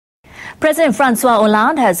President Francois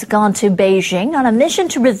Hollande has gone to Beijing on a mission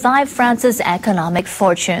to revive France's economic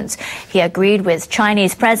fortunes. He agreed with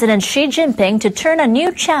Chinese President Xi Jinping to turn a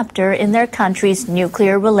new chapter in their country's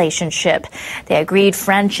nuclear relationship. They agreed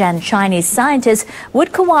French and Chinese scientists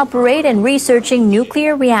would cooperate in researching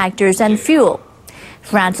nuclear reactors and fuel.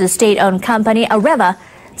 France's state-owned company Areva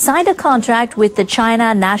signed a contract with the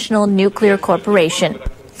China National Nuclear Corporation.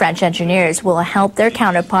 French engineers will help their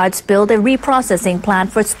counterparts build a reprocessing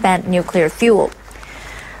plant for spent nuclear fuel.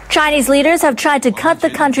 Chinese leaders have tried to cut the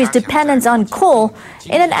country's dependence on coal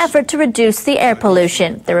in an effort to reduce the air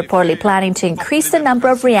pollution. They're reportedly planning to increase the number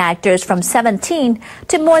of reactors from 17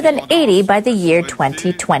 to more than 80 by the year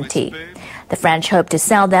 2020. The French hope to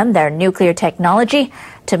sell them their nuclear technology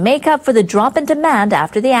to make up for the drop in demand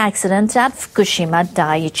after the accident at Fukushima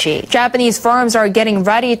Daiichi. Japanese firms are getting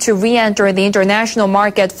ready to re-enter the international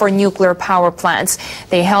market for nuclear power plants.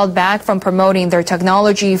 They held back from promoting their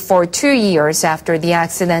technology for 2 years after the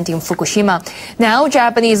accident in Fukushima. Now,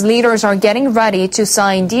 Japanese leaders are getting ready to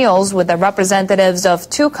sign deals with the representatives of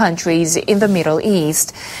 2 countries in the Middle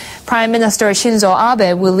East. Prime Minister Shinzo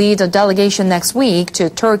Abe will lead a delegation next week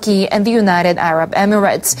to Turkey and the United Arab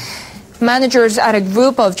Emirates. Managers at a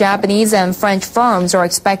group of Japanese and French firms are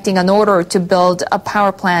expecting an order to build a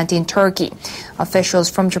power plant in Turkey. Officials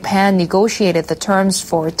from Japan negotiated the terms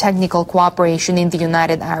for technical cooperation in the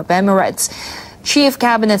United Arab Emirates. Chief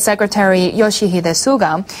Cabinet Secretary Yoshihide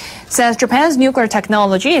Suga says Japan's nuclear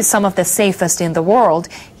technology is some of the safest in the world.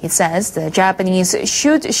 He says the Japanese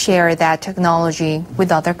should share that technology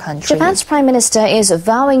with other countries. Japan's Prime Minister is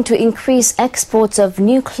vowing to increase exports of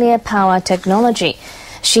nuclear power technology.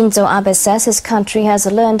 Shinzo Abe says his country has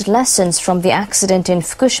learned lessons from the accident in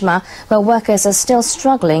Fukushima, where workers are still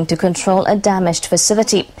struggling to control a damaged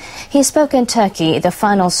facility. He spoke in Turkey, the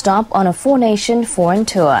final stop on a 4-nation foreign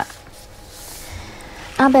tour.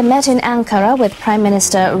 Abe met in Ankara with Prime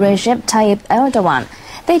Minister Recep Tayyip Erdogan.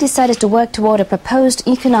 They decided to work toward a proposed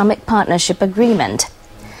economic partnership agreement.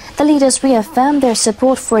 The leaders reaffirmed their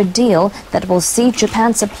support for a deal that will see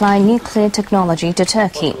Japan supply nuclear technology to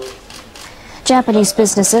Turkey. Japanese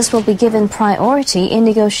businesses will be given priority in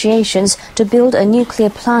negotiations to build a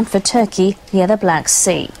nuclear plant for Turkey near the Black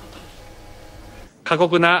Sea.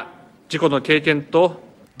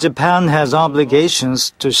 Japan has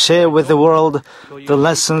obligations to share with the world the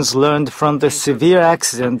lessons learned from the severe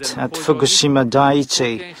accident at Fukushima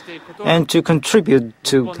Daiichi and to contribute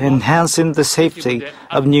to enhancing the safety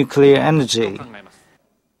of nuclear energy.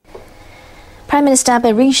 Prime Minister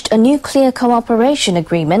Abe reached a nuclear cooperation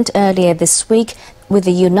agreement earlier this week with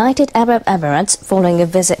the United Arab Emirates following a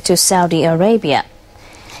visit to Saudi Arabia.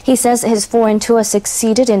 He says his foreign tour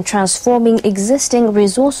succeeded in transforming existing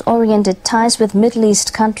resource-oriented ties with Middle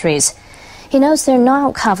East countries. He notes they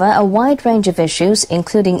now cover a wide range of issues,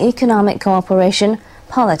 including economic cooperation,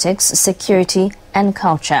 politics, security, and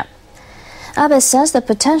culture. Abe says the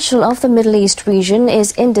potential of the Middle East region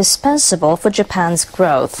is indispensable for Japan's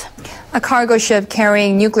growth. A cargo ship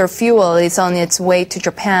carrying nuclear fuel is on its way to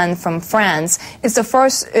Japan from France. It's the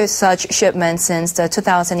first such shipment since the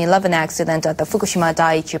 2011 accident at the Fukushima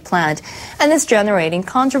Daiichi plant, and it's generating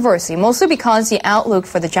controversy, mostly because the outlook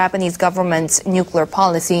for the Japanese government's nuclear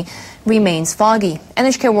policy remains foggy.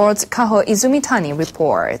 NHK World's Kaho Izumitani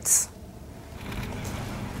reports.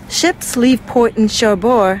 Ships leave port in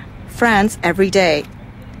Cherbourg, France, every day,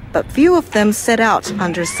 but few of them set out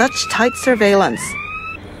under such tight surveillance.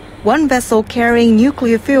 One vessel carrying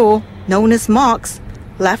nuclear fuel, known as MOX,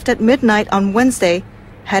 left at midnight on Wednesday,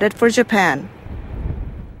 headed for Japan.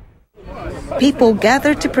 People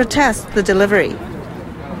gathered to protest the delivery.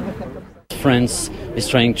 France is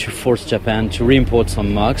trying to force Japan to re-import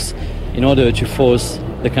some MOX in order to force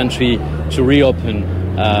the country to reopen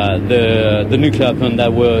the nuclear plant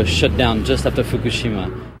that were shut down just after Fukushima.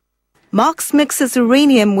 MOX mixes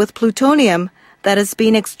uranium with plutonium that has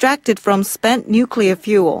been extracted from spent nuclear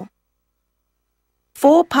fuel.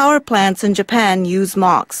 4 power plants in Japan use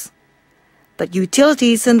MOX, but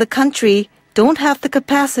utilities in the country don't have the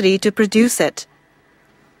capacity to produce it.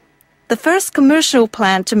 The first commercial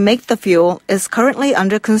plant to make the fuel is currently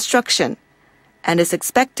under construction and is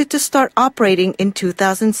expected to start operating in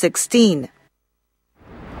 2016.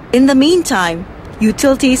 In the meantime,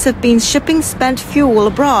 utilities have been shipping spent fuel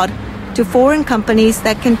abroad to foreign companies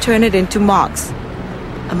that can turn it into MOX.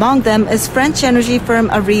 Among them is French energy firm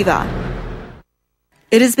Areva.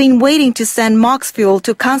 It has been waiting to send MOX fuel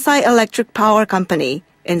to Kansai Electric Power Company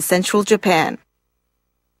in central Japan.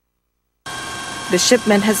 The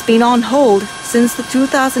shipment has been on hold since the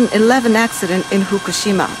 2011 accident in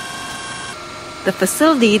Fukushima. The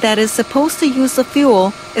facility that is supposed to use the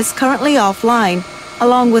fuel is currently offline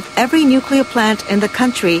along with every nuclear plant in the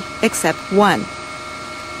country except one.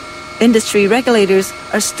 Industry regulators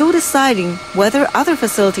are still deciding whether other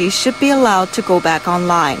facilities should be allowed to go back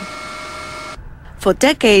online. For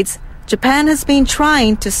decades, Japan has been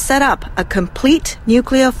trying to set up a complete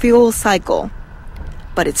nuclear fuel cycle,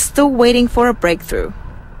 but it's still waiting for a breakthrough.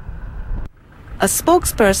 A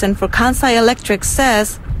spokesperson for Kansai Electric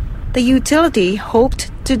says the utility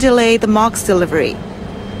hoped to delay the MOX delivery,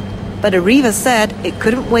 but Areva said it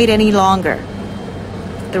couldn't wait any longer.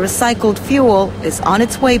 The recycled fuel is on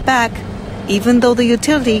its way back, even though the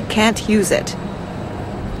utility can't use it.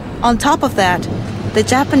 On top of that, the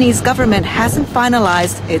Japanese government hasn't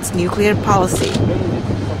finalized its nuclear policy.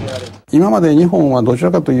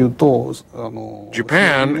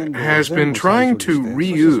 Japan has been trying to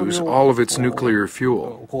reuse all of its nuclear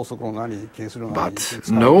fuel, but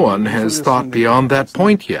no one has thought beyond that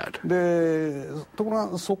point yet.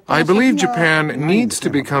 I believe Japan needs to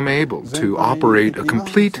become able to operate a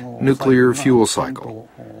complete nuclear fuel cycle,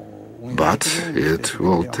 but it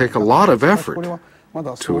will take a lot of effort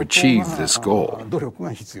to achieve this goal.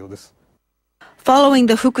 Following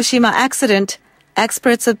the Fukushima accident,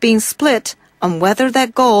 experts have been split on whether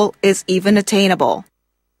that goal is even attainable.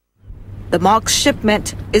 The MOX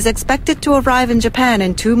shipment is expected to arrive in Japan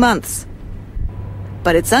in 2 months,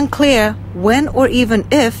 but it's unclear when or even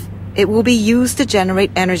if it will be used to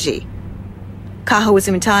generate energy. Kaho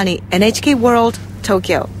Uzumitani, NHK World,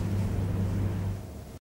 Tokyo.